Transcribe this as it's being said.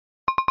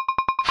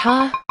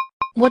Huh?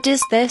 What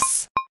is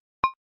this?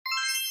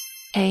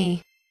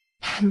 Hey.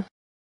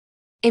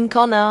 I'm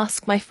gonna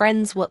ask my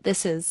friends what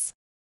this is.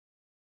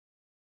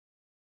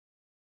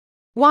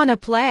 Wanna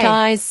play?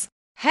 Guys,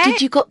 Hey!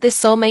 did you got this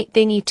soulmate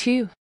thingy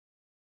too?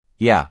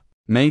 Yeah,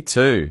 me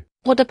too.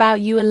 What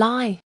about you,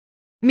 𝗀𝗲𝗲𝗀𝗃𝗲?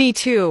 Me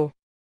too.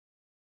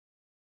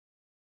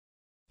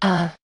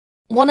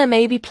 Wanna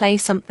maybe play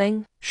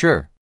something?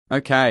 Sure.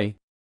 Okay.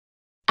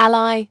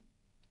 𝗀𝗲𝗲𝗀𝗃𝗲,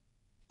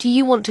 do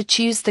you want to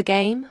choose the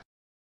game?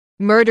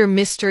 Murder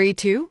mystery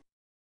too?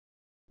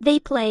 They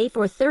play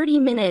for 30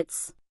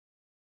 minutes.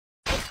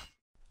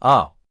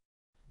 Oh,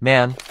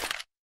 man.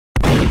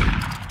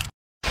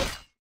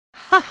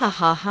 Ha ha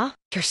ha ha.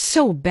 You're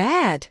so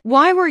bad.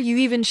 Why were you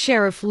even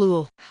Sheriff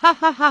Lul? Ha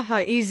ha ha ha.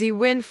 Easy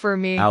win for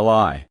me.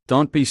 ally,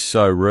 don't be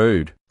so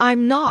rude.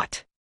 I'm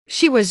not.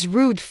 She was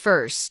rude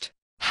first.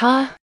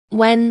 Huh?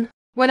 When?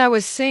 When I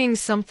was saying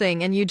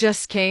something and you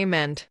just came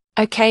and...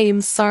 Okay,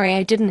 I'm sorry,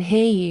 I didn't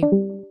hear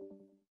you.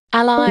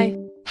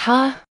 𝗀𝗲𝗲𝗀𝗃𝗲.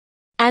 Huh?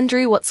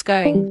 Andrew, what's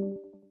going?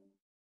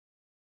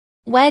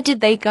 Where did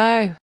they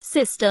go?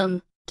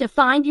 System. To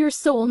find your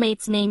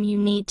soulmate's name, you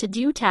need to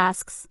do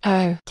tasks.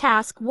 Oh,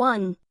 Task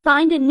 1.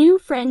 Find a new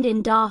friend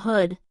in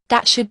𝗀𝗃𝗃𝗀.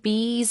 that should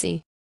be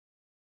easy.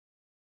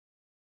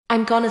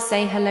 I'm gonna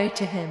say hello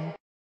to him.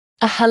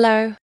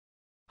 Hello.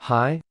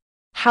 Hi,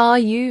 How are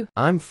you?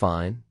 I'm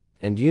fine.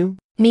 And you?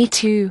 Me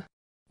too.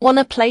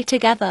 Wanna play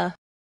together?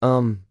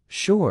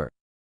 Sure.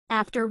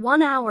 After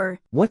 1 hour.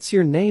 What's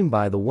your name,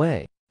 by the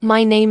way?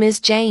 My name is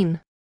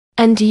Jane.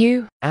 And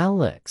you?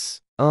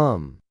 Alex.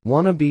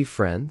 Wanna be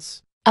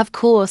friends? Of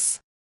course.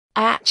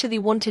 I actually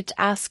wanted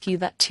to ask you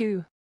that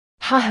too.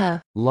 Haha.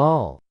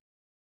 Lol.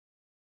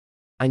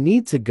 I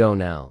need to go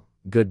now.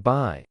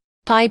 Goodbye.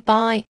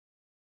 Bye-bye.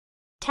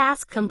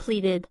 Task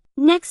completed.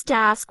 Next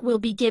task will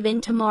be given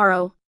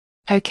tomorrow.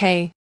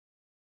 Okay.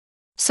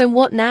 So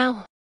what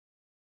now?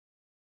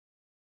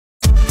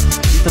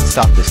 Ethan,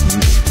 stop this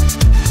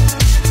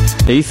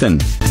music. Ethan.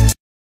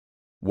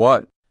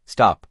 What?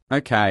 Stop.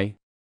 Okay.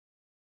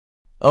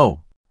 Oh,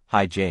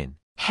 hi Jane.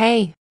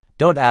 Hey.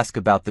 Don't ask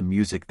about the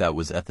music, that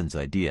was Ethan's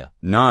idea.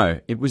 No,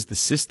 it was the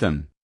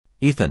system.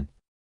 Ethan,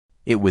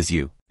 it was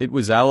you. It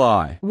was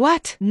ally.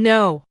 What?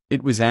 No.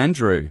 It was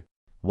Andrew.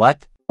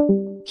 What?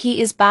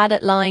 He is bad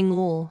at lying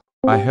all.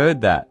 I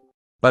heard that.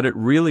 But it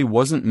really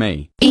wasn't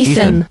me.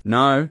 Ethan.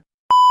 No.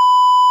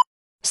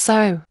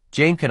 So,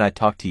 Jane, can I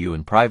talk to you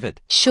in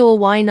private? sure,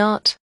 why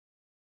not?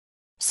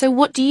 So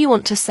what do you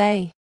want to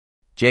say?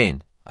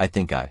 Jane, I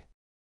think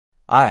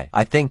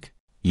I think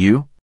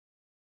you?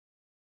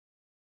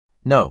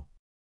 No.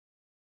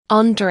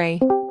 Andre.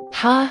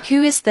 Huh?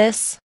 Who is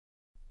this?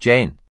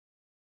 Jane.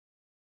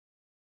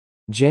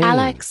 Jane.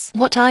 Alex,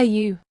 what are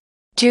you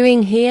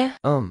doing here?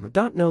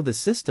 Don't know, the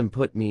system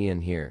put me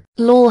in here.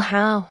 Lol,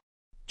 how?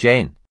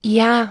 Jane.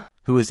 Yeah,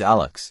 Who is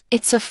Alex?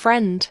 it's a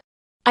friend.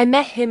 I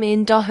met him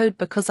in 𝗀𝗃𝗃𝗀𝗃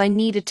because I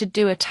needed to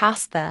do a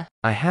task there.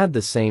 I had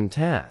the same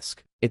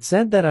task. It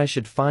said that I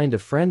should find a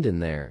friend in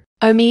there.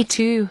 Oh, me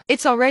too.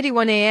 It's already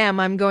 1 a.m.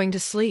 I'm going to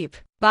sleep.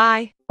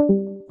 Bye.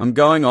 I'm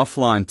going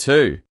offline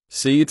too.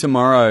 See you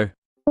tomorrow.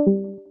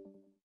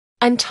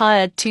 I'm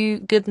tired too.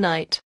 Good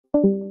night.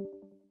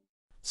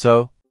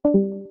 So?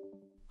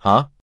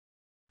 Huh?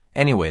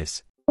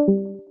 Anyways.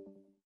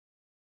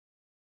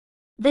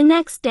 The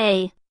next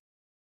day.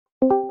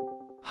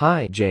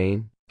 Hi,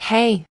 Jane.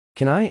 Hey,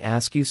 Can I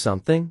ask you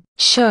something?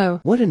 sure.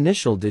 What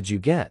initial did you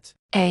get?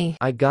 A.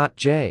 I got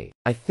J.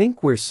 I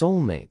think we're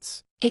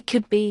soulmates. It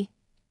could be.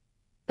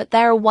 But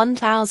there are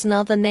 1,000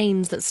 other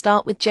names that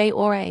start with J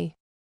or A.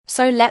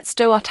 So let's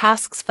do our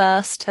tasks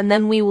first and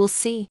then we will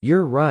see.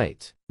 You're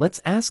right.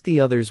 Let's ask the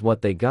others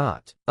what they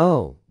got.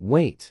 Oh,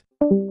 wait.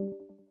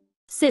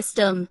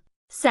 System.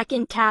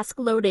 Second task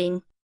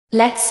loading.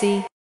 Let's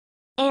see.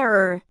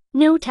 Error.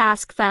 No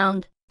task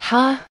found.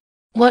 Huh?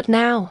 What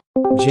now?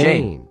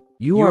 Jane,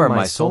 you are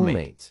my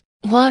soulmate.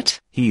 What?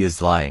 He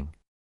is lying.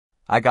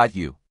 I got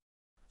you.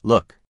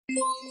 Look.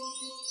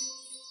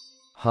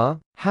 Huh?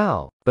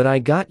 How? But I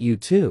got you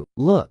too.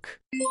 Look.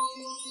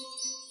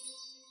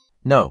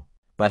 No,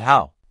 but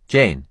how?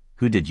 Jane,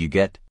 who did you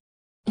get?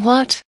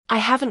 What? I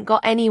haven't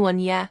got anyone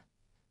yet.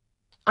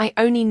 I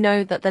only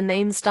know that the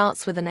name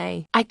starts with an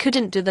A. I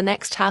couldn't do the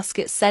next task,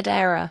 it said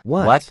error.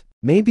 What?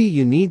 Maybe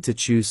you need to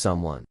choose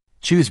someone.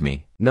 Choose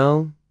me.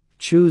 No,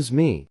 choose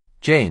me.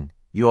 Jane,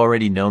 you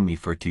already know me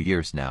for 2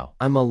 years now.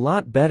 I'm a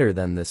lot better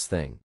than this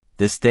thing.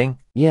 This thing?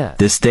 Yeah.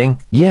 This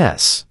thing?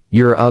 Yes.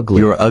 You're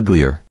ugly. You're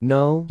uglier.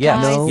 No.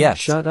 Yes. No. Yes.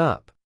 Shut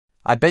up.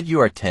 I bet you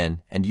are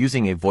 10 and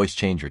using a voice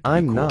changer to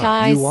I'm be cool. not.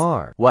 Guys. You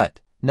are. What?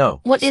 No.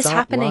 What is Stop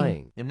happening?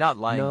 lying. I'm not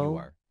lying, No. you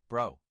are.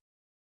 Bro.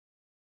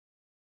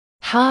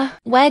 Huh?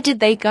 Where did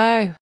they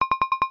go?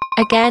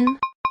 Again?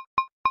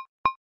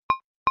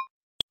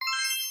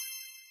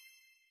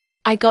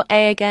 I got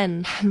A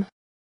again.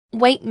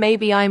 Wait,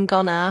 maybe I'm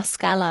gonna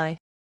ask 𝗀𝗲𝗀𝗃𝗀𝗃.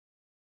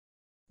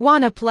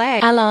 Wanna play?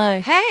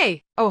 𝗀𝗃𝗀𝗃𝗀𝗃.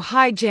 Hey! Oh,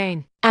 hi,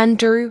 Jane.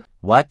 Andrew,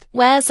 What?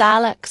 where's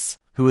Alex?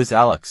 Who is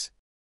Alex?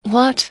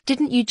 What?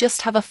 Didn't you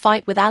just have a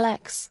fight with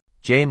Alex?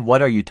 Jane,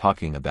 what are you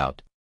talking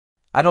about?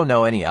 I don't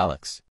know any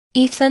Alex.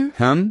 Ethan,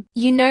 Hum?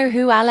 you know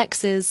who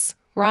Alex is,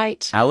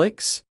 right?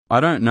 Alex? I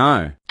don't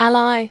know.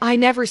 Ally, I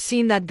never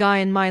seen that guy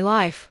in my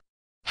life.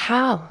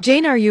 how?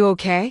 Jane, are you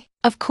okay?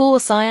 Of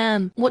course I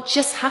am. What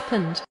just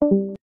happened?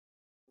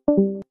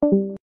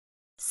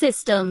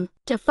 System.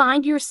 To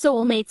find your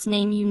soulmate's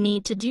name, you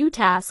need to do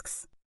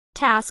tasks.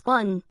 Task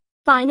 1.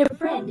 Find a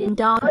friend in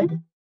Dog.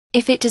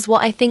 If it is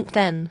what I think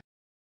then.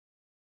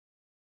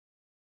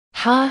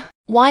 Huh?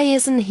 Why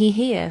isn't he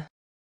here?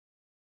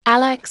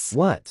 Alex?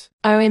 What?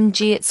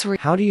 OMG, it's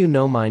How do you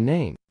know my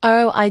name?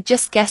 Oh, I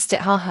just guessed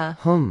it, haha.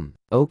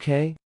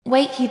 Okay.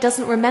 Wait, he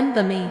doesn't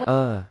remember me.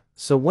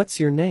 So what's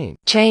your name?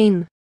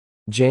 Jane.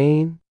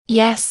 Jane?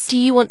 Yes, do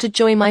you want to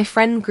join my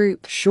friend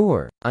group?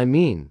 Sure, I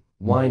mean,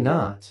 why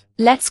not?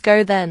 Let's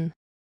go then.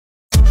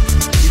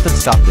 Ethan,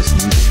 stop this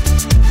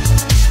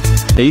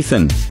music.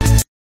 Ethan.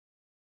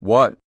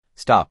 What?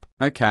 Stop.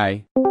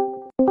 Okay.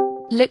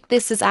 Look,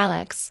 this is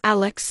Alex.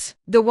 Alex,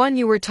 the one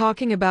you were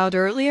talking about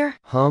earlier?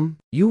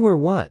 You were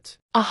what?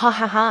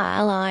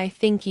 Ally, I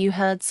think you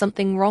heard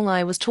something wrong.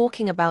 I was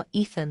talking about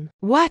Ethan.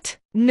 What?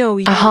 No,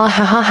 you...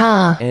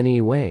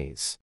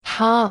 Anyways.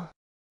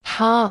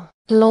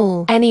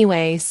 Lol.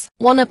 Anyways,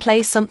 wanna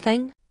play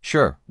something?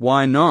 Sure.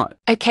 Why not?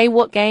 Okay,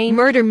 what game?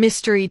 Murder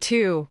Mystery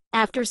 2.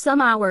 After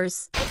some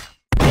hours.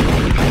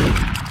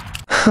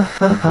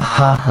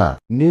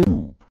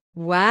 New.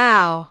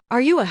 Wow.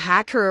 Are you a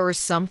hacker or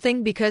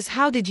something? Because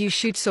how did you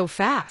shoot so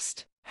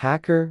fast?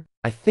 Hacker?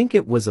 I think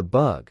it was a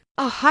bug.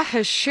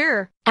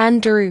 Sure.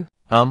 Andrew,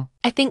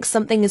 I think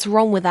something is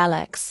wrong with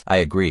Alex.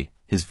 agree.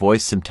 His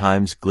voice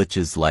sometimes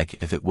glitches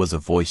like if it was a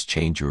voice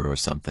changer or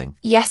something.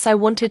 Yes, I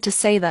wanted to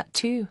say that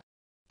too.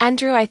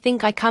 Andrew, I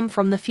think I come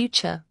from the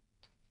future.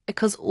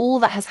 Because all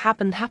that has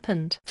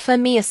happened. For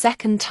me a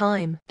second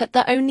time. But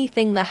the only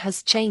thing that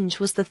has changed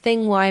was the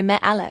thing where I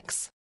met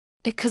Alex.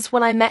 Because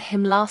when I met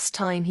him last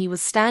time he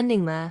was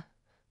standing there.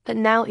 But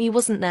now he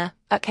wasn't there.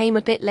 It came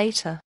a bit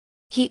later.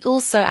 He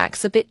also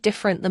acts a bit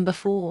different than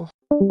before.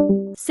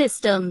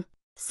 System.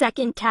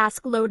 Second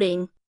task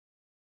loading.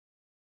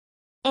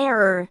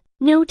 Error.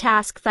 No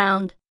task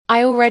found.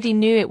 I already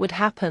knew it would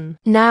happen.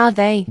 Now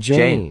they...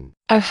 Jane.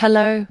 Oh,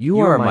 hello. You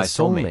are my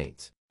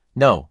soulmate.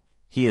 No,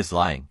 he is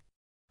lying.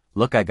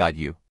 Look, I got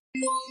you.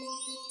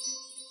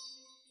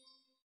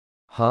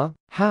 Huh?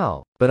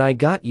 How? But I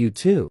got you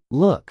too.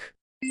 Look.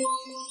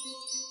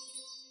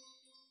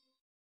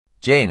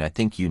 Jane, I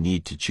think you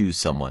need to choose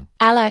someone.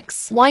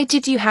 Alex, why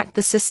did you hack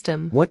the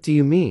system? What do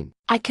you mean?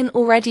 I can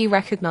already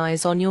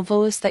recognize on your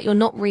voice that you're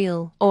not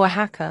real or a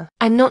hacker.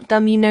 I'm not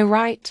dumb, you know,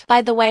 right?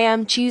 By the way,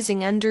 I'm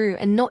choosing Andrew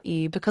and not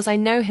you because I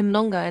know him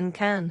longer and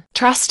can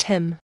trust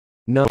him.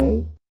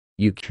 No,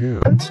 you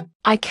can't.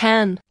 I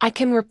can. I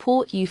can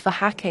report you for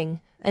hacking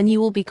and you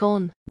will be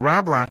gone.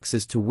 Roblox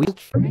is too weak.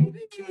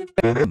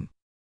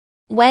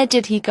 Where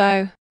did he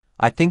go?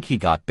 I think he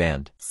got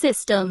banned.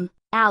 System.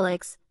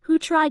 Alex, who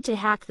tried to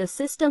hack the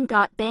system,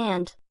 got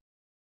banned.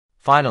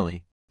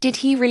 Finally. Did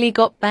he really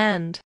got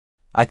banned?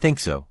 I think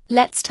so.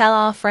 Let's tell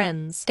our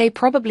friends. They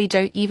probably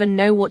don't even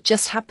know what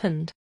just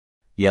happened.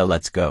 Yeah,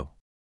 let's go.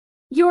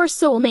 Your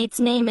soulmate's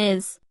name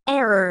is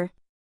Error.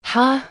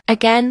 Huh?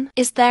 Again?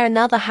 Is there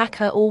another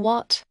hacker or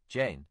what?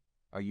 Jane,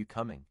 are you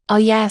coming? Oh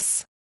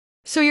yes.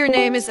 So your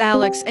name is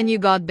Alex and you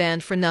got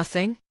banned for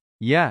nothing?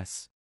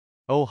 Yes.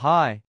 Oh,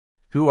 hi.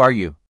 Who are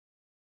you?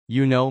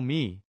 You know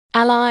me.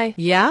 Ally.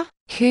 Yeah?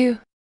 Who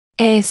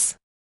is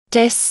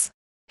this?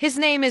 His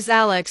name is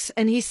Alex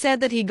and he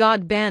said that he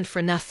got banned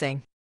for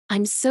nothing.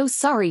 I'm so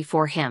sorry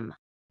for him.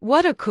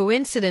 What a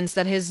coincidence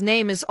that his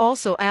name is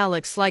also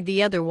Alex like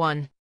the other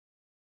one.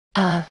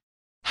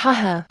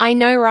 Haha. I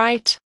know,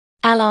 right?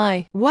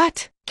 Ally.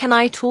 What? Can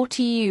I talk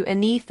to you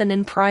and Ethan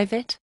in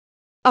private?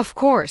 Of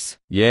course.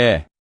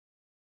 Yeah.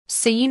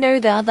 So you know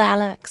the other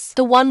Alex?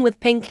 The one with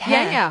pink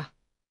hair? Yeah.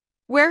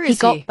 Where He is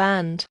got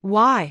banned.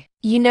 Why?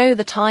 You know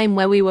the time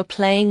where we were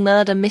playing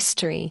Murder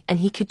Mystery and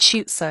he could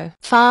shoot so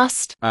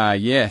fast?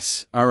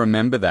 Yes, I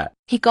remember that.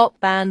 He got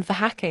banned for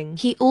hacking.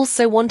 He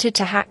also wanted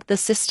to hack the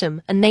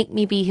system and make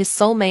me be his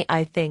soulmate,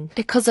 I think.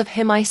 Because of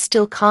him I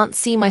still can't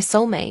see my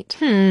soulmate.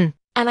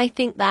 And I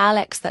think the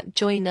Alex that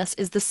joined us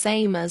is the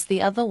same as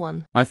the other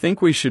one. I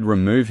think we should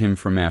remove him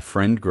from our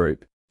friend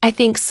group. I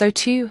think so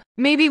too.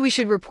 Maybe we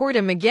should report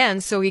him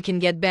again so he can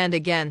get banned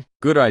again.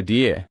 Good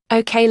idea.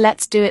 Okay,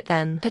 let's do it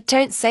then. But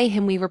don't say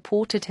him we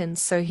reported him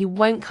so he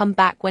won't come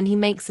back when he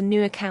makes a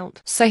new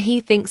account. So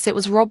he thinks it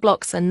was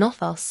Roblox and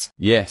not us.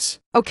 Yes.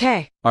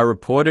 Okay. I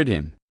reported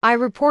him. I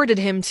reported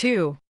him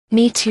too.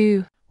 Me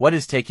too. What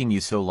is taking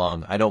you so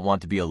long? I don't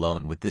want to be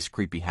alone with this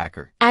creepy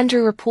hacker.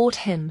 Andrew, report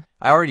him.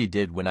 I already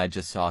did when I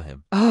just saw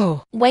him.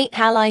 Oh. Wait,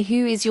 Ally,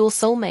 who is your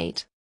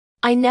soulmate?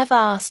 I never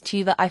asked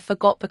you that. I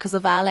forgot because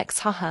of Alex,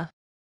 haha.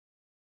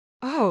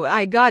 Oh,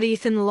 I got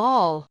Ethan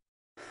lol.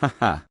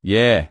 Haha.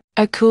 Yeah.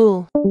 Oh,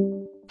 cool.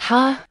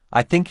 Huh?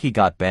 I think he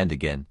got banned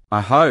again.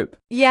 I hope.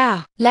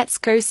 Yeah. Let's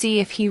go see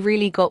if he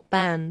really got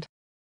banned.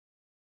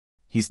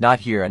 He's not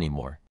here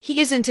anymore. He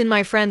isn't in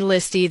my friend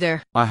list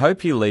either. I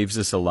hope he leaves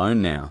us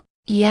alone now.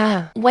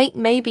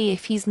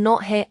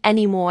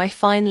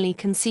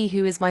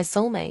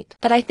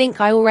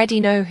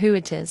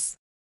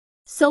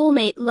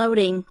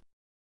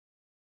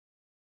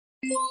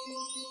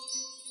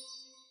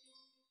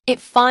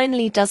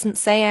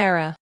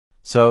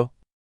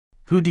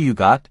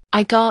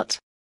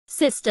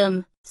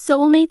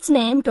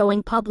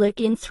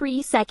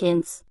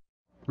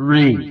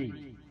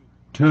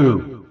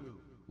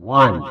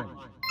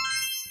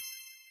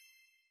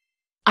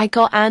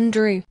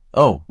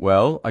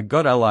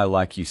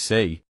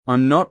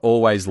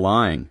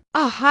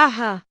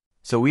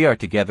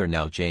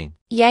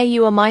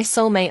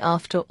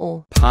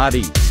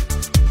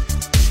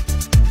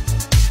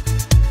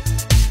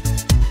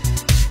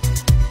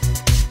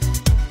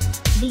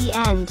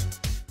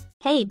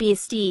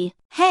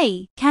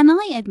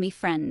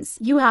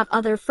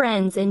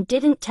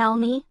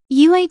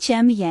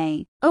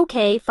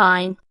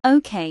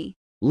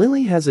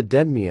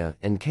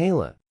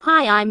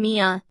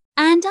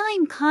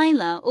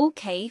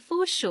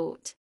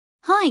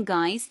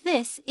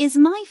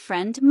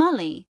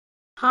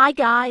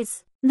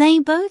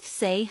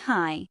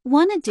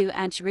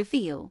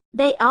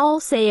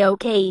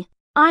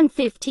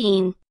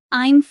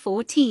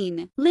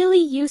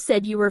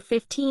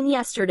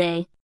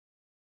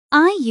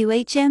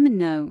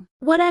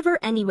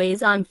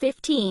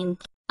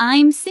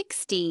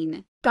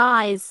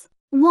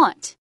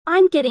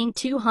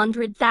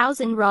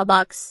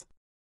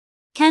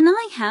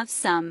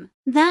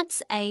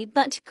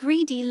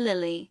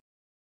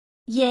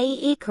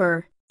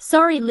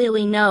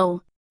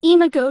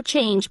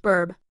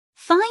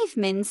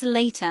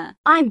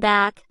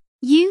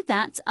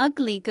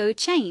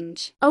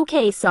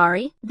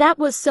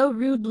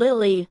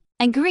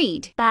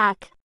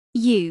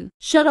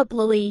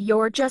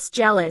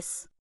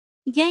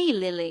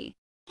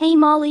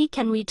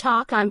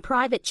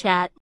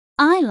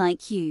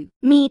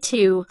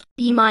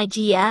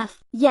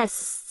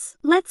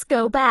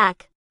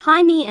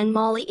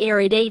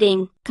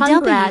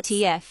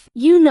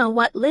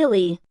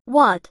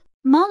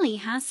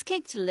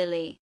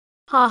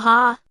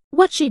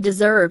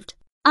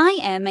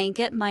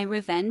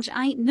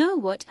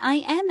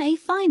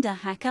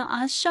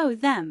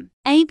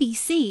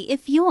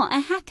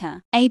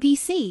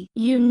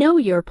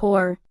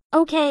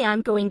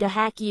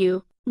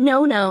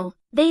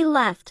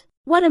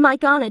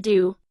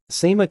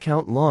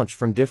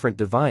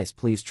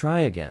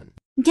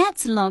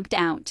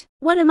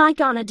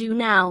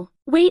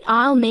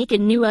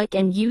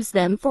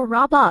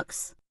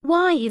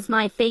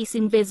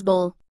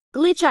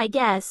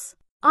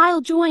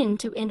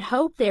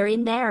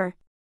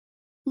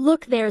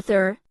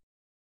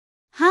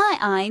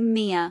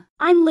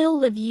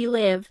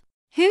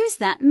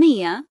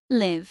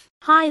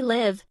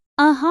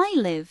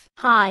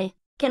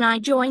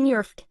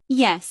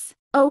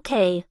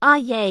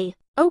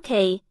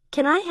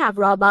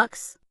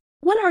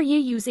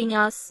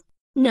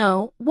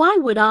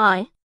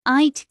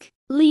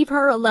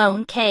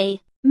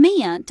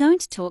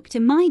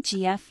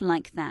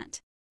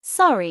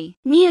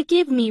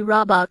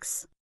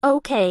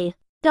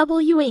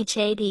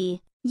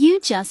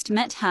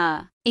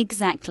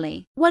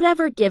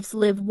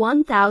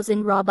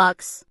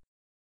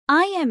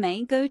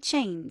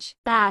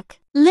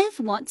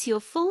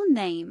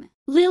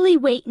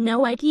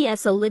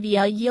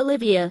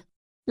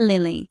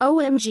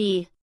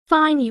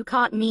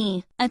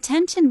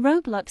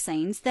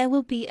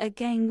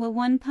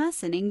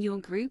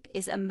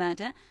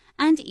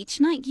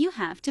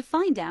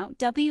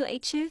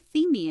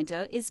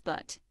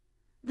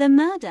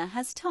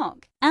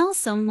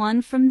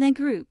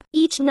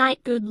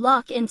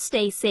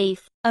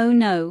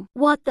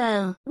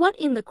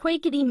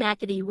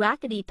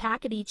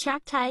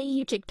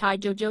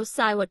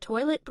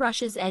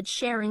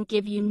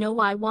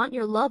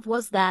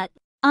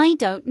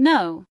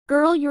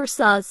 Girl, you're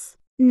sus.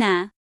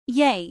 Nah.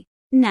 Yay.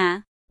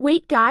 Nah.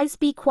 Wait guys,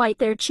 be quiet,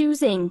 they're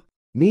choosing.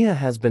 Mia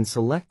has been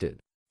selected.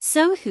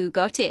 So who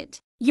got it?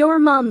 Your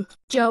mom.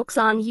 Joke's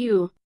on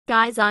you.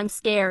 Guys, I'm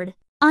scared.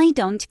 I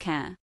don't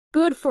care.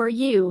 Good for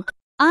you.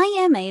 I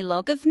am a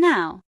log of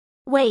now.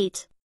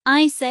 Wait.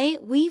 I say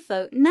we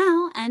vote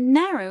now and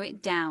narrow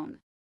it down.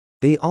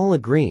 They all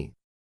agree.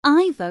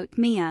 I vote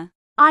Mia.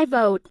 I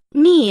vote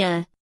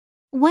Mia.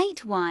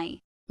 Wait,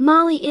 why?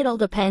 Molly, it'll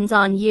depends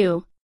on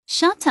you.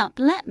 Shut up,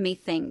 let me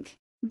think.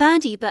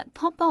 Baddie but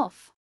pop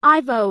off.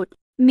 I vote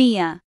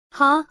Mia.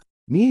 Huh?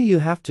 Mia, you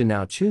have to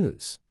now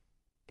choose.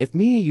 If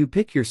Mia, you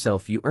pick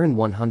yourself, you earn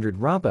 100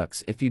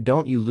 Robux. If you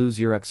don't, you lose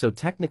your X. So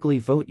technically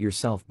vote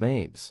yourself,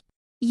 babes.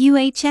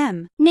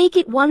 UHM. Make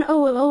it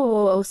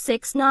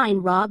 1000069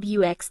 Rob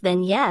UX,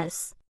 then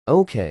yes.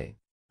 Okay.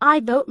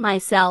 I vote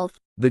myself.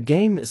 The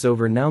game is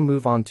over, now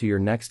move on to your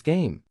next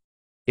game.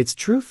 It's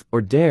truth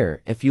or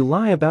dare. If you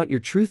lie about your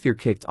truth, you're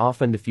kicked off,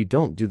 and if you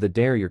don't do the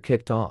dare, you're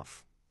kicked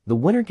off. The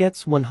winner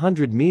gets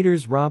 100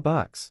 meters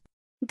Robux.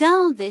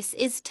 Girl, this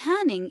is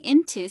turning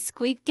into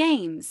Squid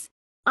Games.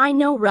 I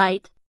know,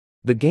 right?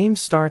 The game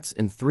starts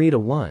in 3 to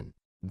 1.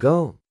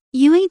 Go.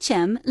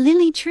 UHM,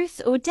 Lily,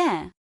 truth or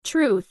dare?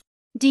 Truth.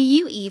 Do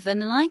you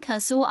even like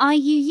us or are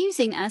you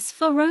using us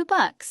for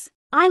Robux?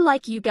 I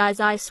like you guys,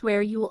 I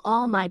swear you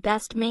all my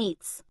best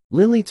mates.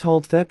 Lily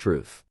told the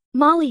truth.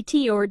 Molly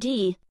T or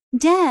D.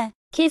 Dare.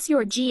 Kiss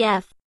your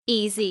GF.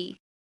 Easy.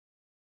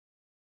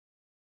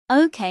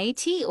 Okay,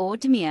 T or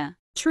Demir.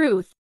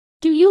 Truth.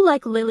 Do you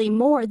like Lily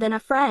more than a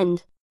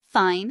friend?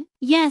 Fine.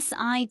 Yes,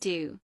 I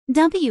do.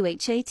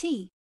 WHAT.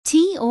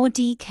 T or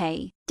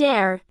DK.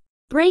 Dare.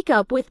 Break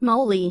up with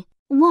Molly.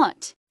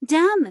 What?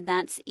 Damn,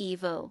 that's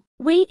evil.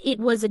 Wait, it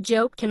was a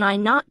joke, can I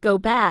not go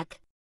back?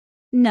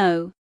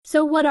 No.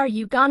 So what are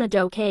you gonna do,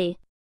 okay?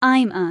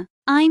 I'm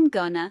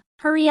gonna.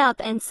 Hurry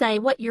up and say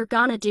what you're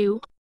gonna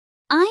do.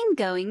 I'm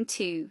going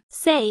to.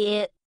 Say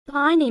it.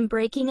 I'm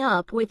breaking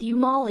up with you,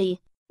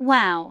 Molly.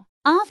 Wow.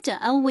 After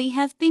all we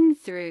have been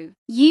through,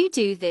 you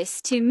do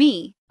this to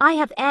me. I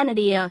have an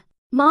idea.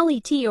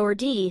 Molly T or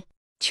D.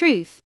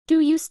 Truth. Do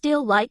you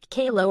still like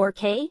Kayla or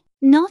K?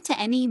 Not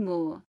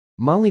anymore.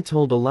 Molly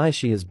told a lie,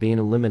 she has been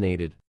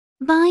eliminated.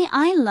 Bye,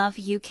 I love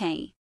you,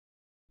 K.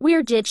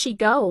 Where did she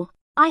go?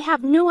 I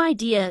have no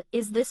idea,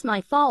 is this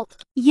my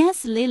fault?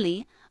 Yes,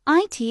 Lily.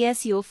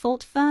 It's your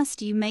fault.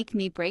 First you make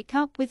me break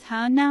up with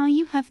her, now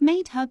you have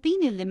made her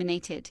been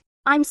eliminated.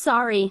 I'm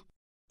sorry.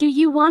 Do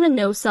you wanna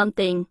know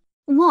something?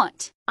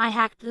 What? I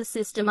hacked the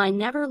system. I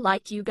never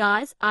liked you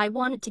guys. I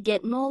wanted to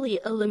get Molly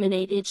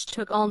eliminated. She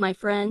took all my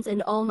friends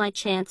and all my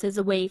chances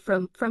away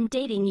from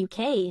dating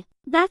UK.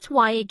 That's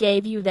why I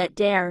gave you that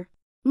dare.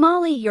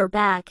 Molly, you're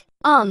back.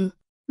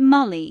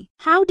 Molly.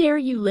 How dare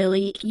you,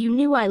 Lily? You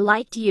knew I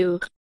liked you.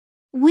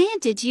 Where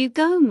did you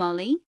go,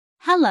 Molly?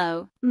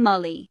 Hello,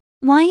 Molly.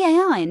 Why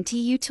aren't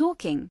you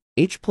talking?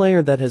 Each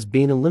player that has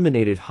been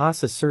eliminated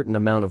has a certain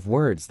amount of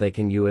words they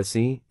can use,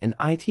 and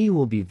it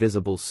will be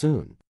visible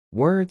soon.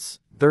 Words,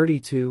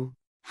 32.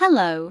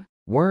 Hello.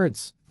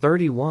 Words,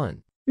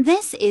 31.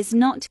 This is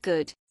not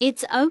good.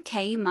 It's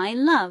okay, my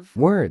love.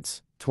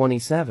 Words,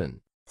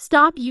 27.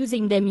 Stop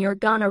using them, you're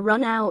gonna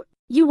run out.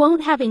 You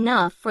won't have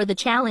enough for the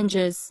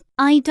challenges.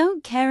 I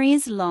don't care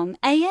as long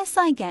as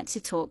I get to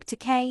talk to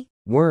K.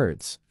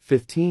 Words,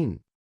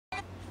 15.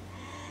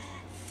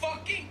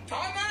 Fucking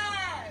Thomas!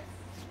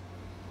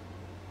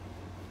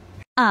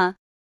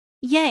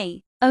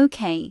 Yay,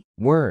 okay.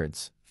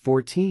 Words,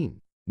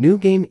 14. New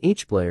game,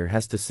 each player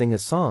has to sing a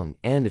song,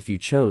 and if you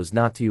chose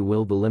not to, you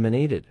will be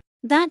eliminated.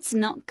 That's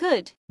not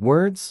good.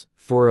 Words,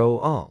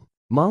 400.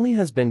 Molly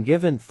has been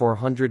given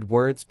 400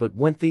 words, but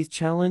when this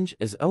challenge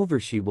is over,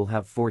 she will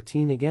have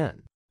 14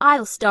 again.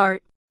 I'll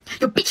start.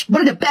 Your bitch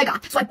wanted a burger,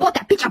 so I bought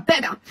that bitch a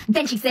burger.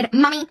 Then she said,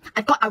 Mommy,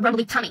 I've got a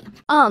rumbly tummy.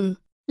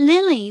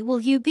 Lily, will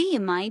you be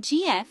my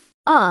GF?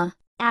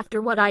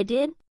 After what I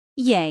did?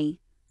 Yay.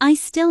 I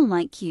still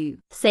like you.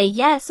 Say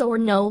yes or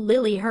no,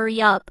 Lily,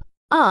 hurry up.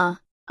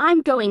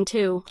 I'm going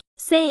to.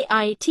 Say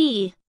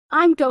it.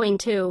 I'm going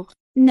to.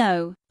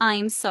 No,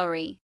 I'm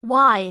sorry.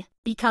 Why?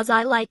 Because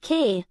I like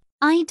K.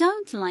 I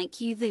don't like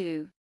you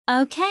though.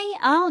 Okay,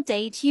 I'll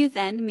date you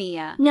then,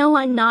 Mia. No,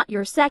 I'm not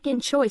your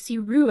second choice.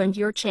 You ruined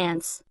your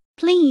chance.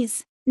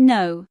 Please,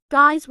 no.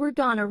 Guys, we're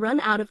gonna run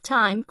out of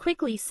time.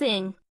 Quickly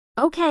sing.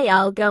 Okay,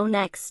 I'll go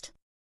next.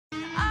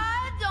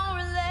 I don't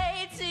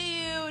relate to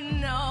you,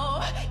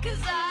 no,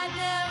 'cause I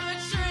never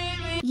treat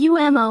me.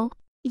 UMO.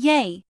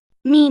 Yay.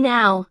 Me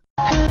now.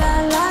 La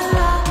la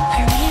la,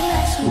 I really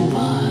like your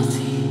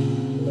body.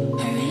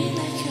 I really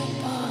like your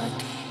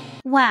body.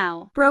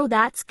 Wow. Bro,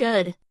 that's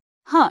good.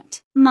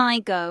 Hot. My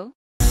go.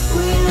 We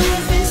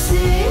live in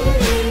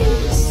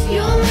cities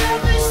you'll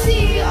never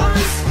see on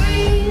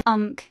screen.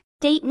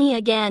 Date me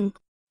again.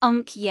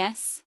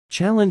 Yes.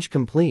 Challenge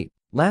complete.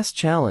 Last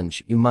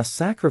challenge, you must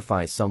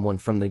sacrifice someone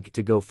from the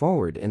to go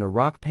forward in a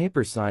rock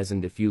paper size,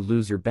 and if you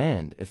lose your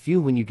band, if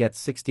you win you get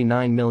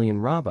 69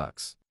 million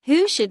Robux.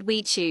 Who should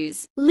we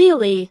choose?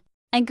 Lily.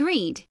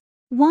 Agreed.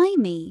 Why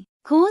me?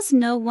 'Cause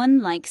no one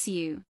likes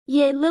you.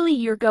 Yeah, Lily,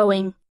 you're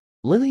going.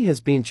 Lily has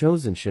been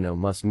chosen. Shino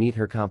must meet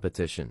her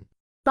competition.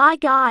 Bye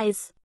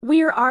guys.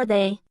 Where are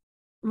they?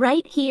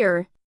 Right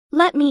here.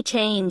 Let me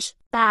change.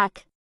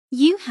 Back.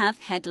 You have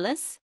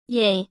headless?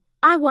 Yay.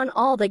 I won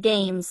all the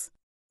games.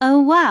 Oh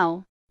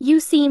wow. You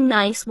seem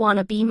nice.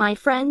 Wanna be my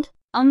friend?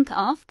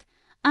 Off.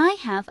 I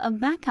have a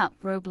backup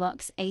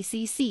Roblox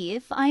ACC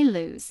if I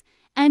lose.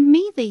 And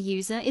me the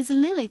user is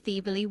Lily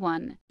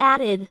𝘃𝗶𝗶𝗲.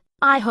 Added.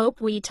 I hope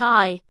we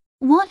tie.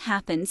 What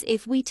happens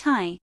if we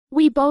tie?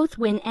 We both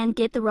win and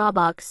get the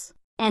Robux.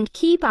 And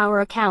keep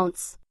our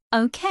accounts.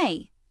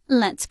 Okay.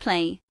 Let's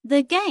play.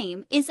 The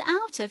game is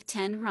out of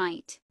 10,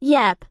 right?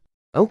 Yep.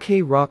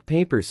 Okay, rock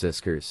paper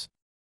scissors.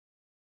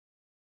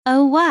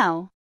 Oh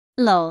wow.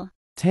 Lol.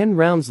 10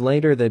 rounds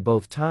later they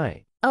both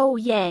tie. Oh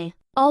yay.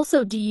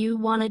 Also, do you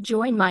wanna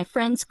join my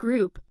friends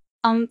group?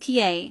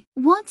 Yay.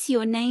 What's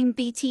your name,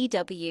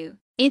 BTW?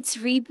 It's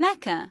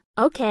Rebecca.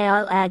 Okay,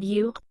 I'll add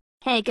you.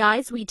 Hey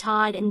guys, we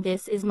tied and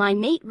this is my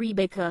mate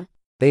Rebecca.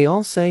 They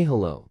all say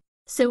hello.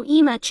 So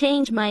Emma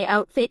changed my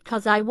outfit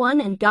 'cause I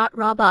won and got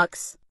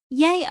Robux.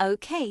 Yay,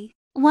 okay.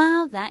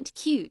 Wow, that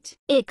cute.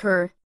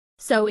 𝘃𝗶𝗱𝗲.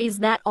 So is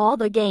that all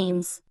the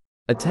games?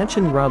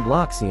 Attention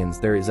Robloxians,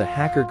 there is a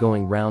hacker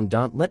going round.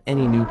 Don't let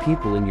any new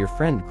people in your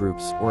friend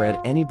groups or add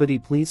anybody.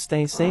 Please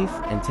stay safe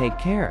and take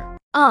care.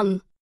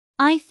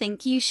 I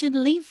think you should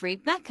leave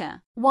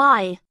Rebecca.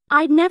 Why?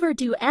 I'd never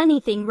do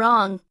anything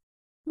wrong.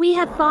 We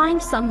have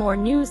find some more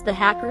news. The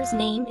hacker's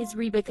name is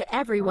𝗶𝗂𝗲𝗃𝗀𝗲.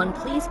 Everyone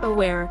please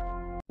beware.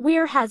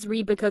 Where has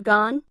𝗃𝗂𝗃𝗲𝗃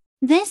gone?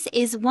 This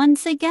is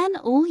once again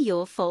all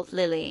your fault,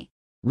 Lily.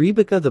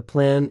 𝗃𝗂𝗃𝗃, the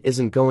plan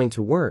isn't going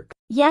to work.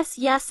 Yes,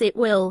 it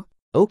will.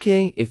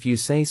 Okay, if you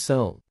say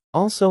so.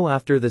 Also,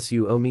 after this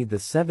you owe me the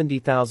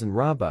 70,000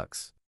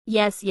 Robux.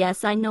 Yes,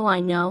 I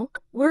know.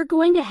 We're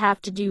going to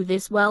have to do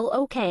this. Well,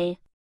 okay.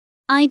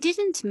 I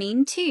didn't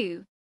mean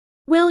to.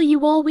 Will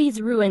you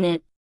always ruin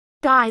it?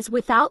 Guys,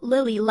 without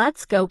Lily,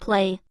 let's go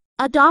play.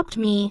 Adopt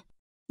me.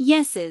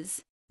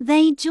 Yeses.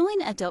 They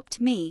join Adopt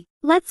Me.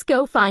 Let's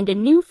go find a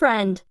new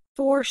friend,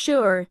 for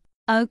sure.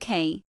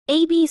 Okay.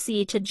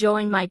 ABC to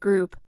join my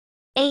group.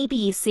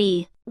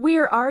 ABC,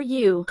 where are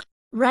you?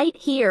 Right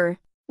here.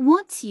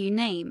 What's your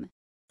name?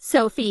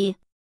 Sophie.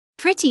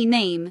 Pretty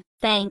name.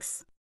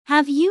 Thanks.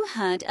 Have you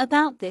heard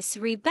about this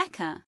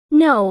Rebecca?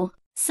 No.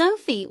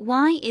 Sophie,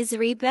 why is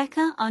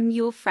Rebecca on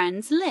your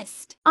friends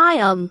list?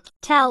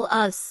 Tell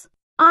us.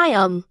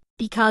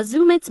 Because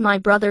Soulmate's my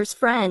brother's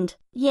friend.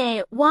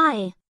 Yay,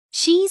 why?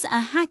 She's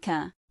a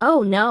hacker.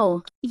 Oh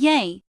no.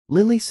 Yay.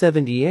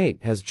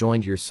 Lily78 has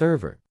joined your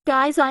server.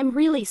 Guys, I'm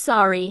really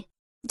sorry.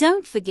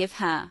 Don't forgive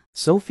her.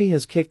 Sophie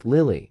has kicked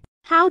Lily.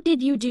 How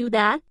did you do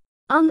that?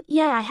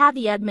 Yeah, I have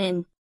the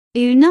admin.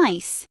 Ooh,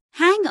 nice.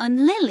 Hang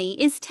on,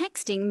 Lily is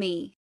texting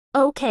me.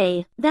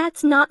 Okay,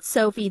 that's not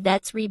Sophie,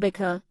 that's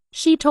𝗃𝗂𝗃𝗲𝗃.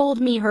 She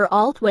told me her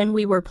alt when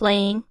we were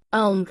playing.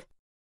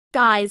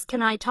 Guys,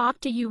 can I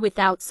talk to you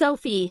without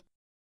Sophie?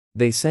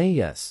 They say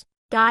yes.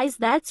 Guys,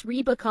 that's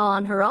𝗃𝗂𝗃𝗃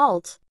on her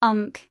alt.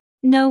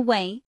 No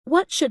way.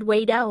 What should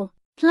we do?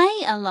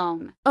 Play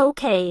along.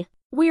 Okay,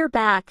 we're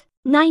back.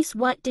 Nice,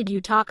 what did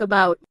you talk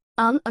about?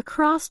 A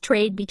cross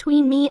trade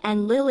between me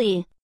and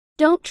Lily.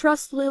 Don't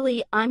trust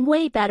Lily, I'm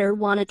way better.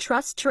 Wanna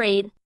trust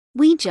trade?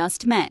 We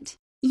just met.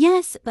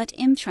 Yes, but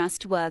I'm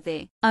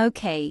trustworthy.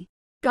 Okay.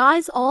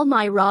 Guys, all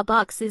my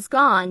Robux is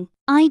gone.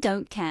 I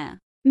don't care.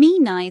 Me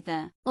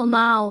neither.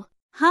 Mau.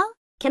 Huh?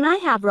 Can I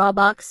have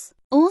Robux?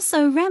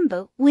 Also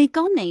remember, we're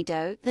gonna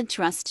do the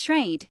trust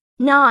trade.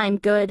 Nah, I'm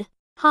good.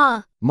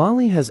 Huh?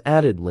 Molly has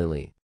added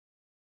Lily.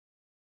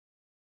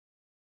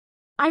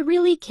 I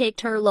really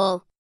kicked her,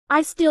 lol.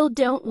 I still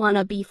don't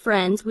wanna be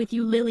friends with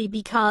you, Lily,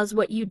 because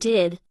what you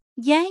did.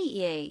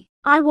 Yay.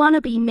 I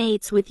wanna be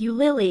mates with you,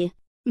 Lily.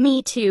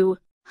 Me too.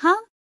 Huh?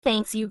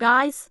 Thanks, you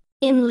guys.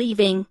 I'm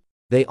leaving.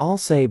 They all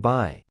say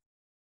bye.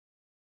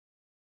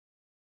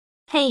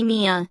 Hey,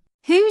 Mia.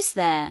 Who's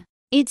there?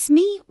 It's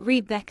me,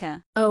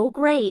 Rebecca. Oh,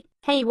 great.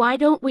 Hey, why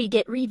don't we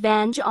get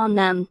revenge on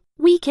them?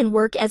 We can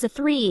work as a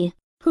 3.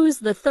 Who's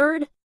the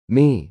third?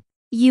 Me.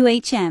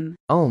 𝘃𝗶𝗃𝗲𝗃𝗃.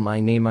 Oh, my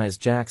name is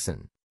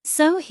Jackson.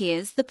 So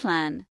here's the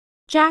plan.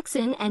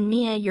 Jackson and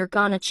Mia, you're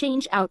gonna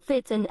change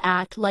outfits and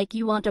act like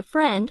you want a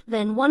friend,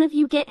 then one of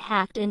you get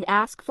hacked and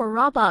ask for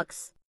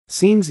Robux.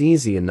 Seems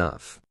easy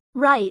enough.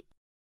 Right.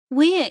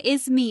 Where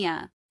is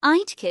Mia?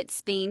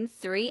 It's been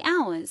 3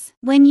 hours.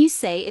 When you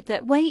say it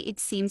that way, it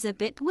seems a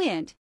bit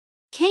weird.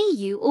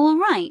 You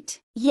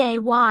alright? Yay,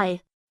 why?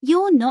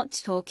 You're not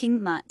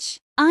talking much.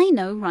 I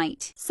know,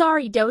 right?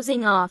 Sorry,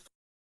 dozing off.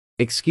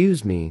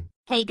 Excuse me.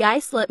 Hey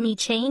guys, let me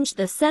change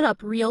the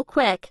setup real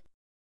quick.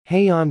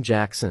 Hey, I'm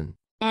Jackson.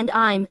 And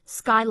I'm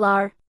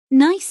Skylar.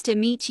 Nice to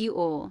meet you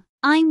all.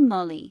 I'm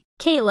Molly.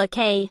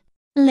 𝗃𝗂𝗃𝗃𝗃.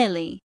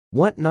 Lily.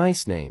 What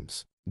nice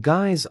names.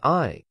 Guys,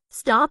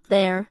 Stop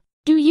there.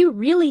 Do you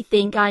really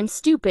think I'm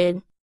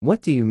stupid?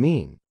 What do you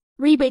mean?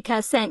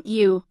 Rebecca sent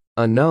you.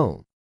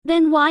 No.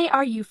 Then why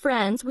are you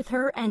friends with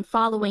her and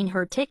following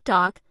her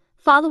TikTok?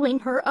 Following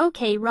her,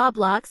 okay,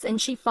 Roblox, and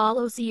she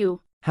follows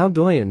you. How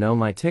do you know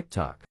my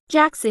TikTok?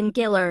 Jackson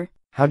Giller.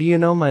 How do you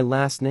know my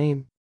last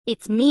name?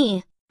 It's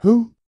me.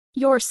 Who?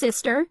 Your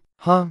sister?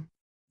 Huh?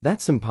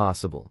 That's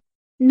impossible.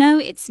 No,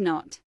 it's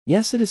not.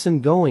 Yes, it is.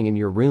 I'm going in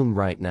your room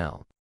right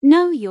now.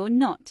 No, you're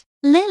not.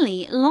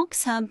 Lily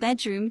locks her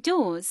bedroom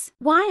doors.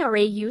 Why are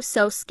you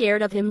so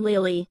scared of him,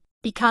 Lily?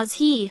 Because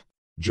he...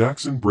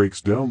 Jackson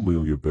breaks down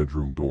Lilia's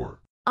bedroom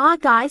door.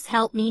 Guys,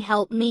 help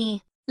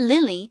me.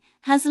 Lily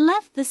has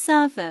left the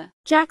server.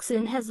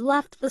 Jackson has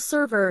left the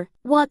server.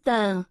 What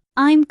the...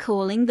 I'm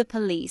calling the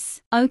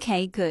police.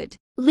 Okay, good.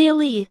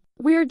 Lily,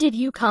 where did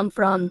you come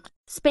from?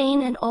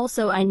 Spain, and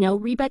also I know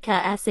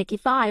Rebecca sick.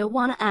 If I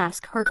wanna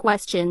ask her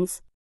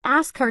questions,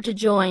 ask her to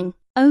join.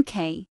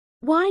 Okay.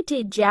 Why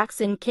did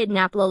Jackson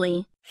kidnap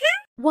Lily?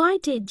 Huh? Why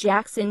did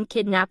Jackson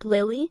kidnap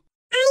Lily?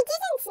 I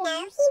didn't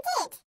know he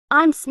did.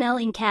 I'm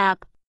smelling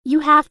cap.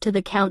 You have to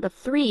the count of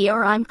 3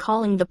 or I'm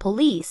calling the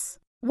police.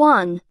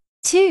 1,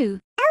 Okay,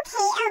 2. I'll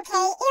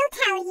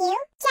tell you.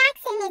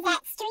 Jackson is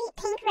at Street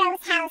Pink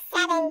Rose House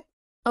 7.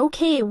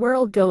 Okay, we're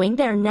all going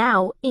there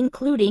now,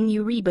 including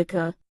you,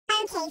 Rebecca.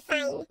 Okay,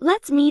 fine.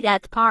 Let's meet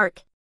at the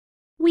park.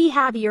 We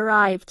have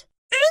arrived.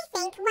 I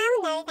think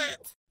we'll know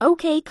that.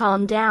 Okay,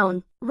 calm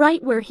down.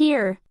 Right, we're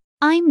here.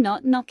 I'm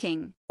not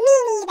knocking.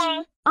 Me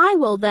neither. I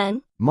will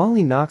then.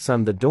 Molly knocks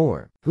on the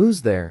door.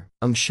 Who's there?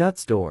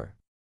 Shuts door.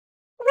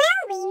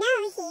 Well, we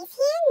know he's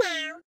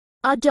here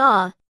now.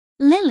 Duh.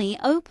 Lily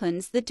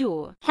opens the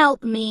door.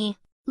 Help me.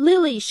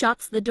 Lily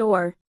shuts the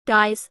door.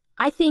 Guys,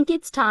 I think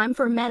it's time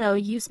for me to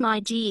use my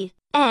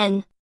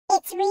GN.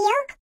 It's real?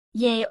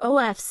 Yay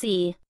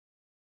OFC.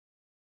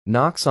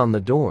 Knocks on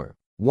the door.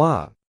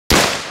 Wah.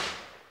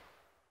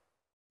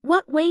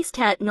 What waste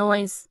hat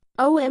noise?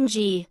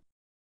 OMG.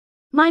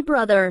 My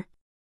brother.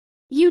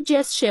 You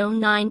just shown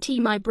 90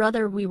 my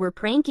brother, we were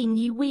pranking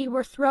you, we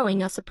were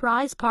throwing a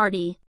surprise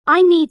party.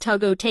 I need to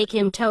go take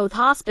him to the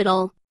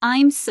hospital.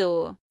 I'm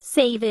sore.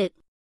 Save it.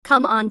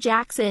 Come on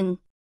Jackson.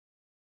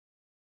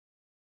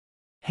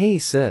 Hey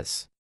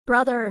sis.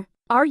 Brother,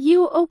 are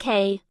you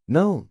okay?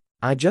 No,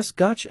 I just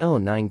got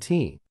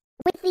 90.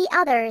 With the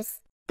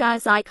others.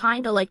 Guys, I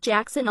kinda like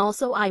Jackson,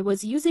 also I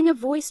was using a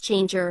voice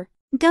changer.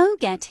 Go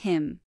get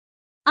him.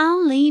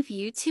 I'll leave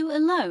you two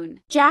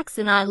alone.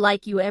 Jackson, I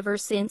like you ever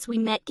since we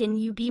met, can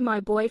you be my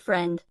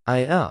boyfriend?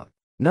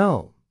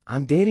 No,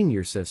 I'm dating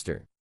your sister.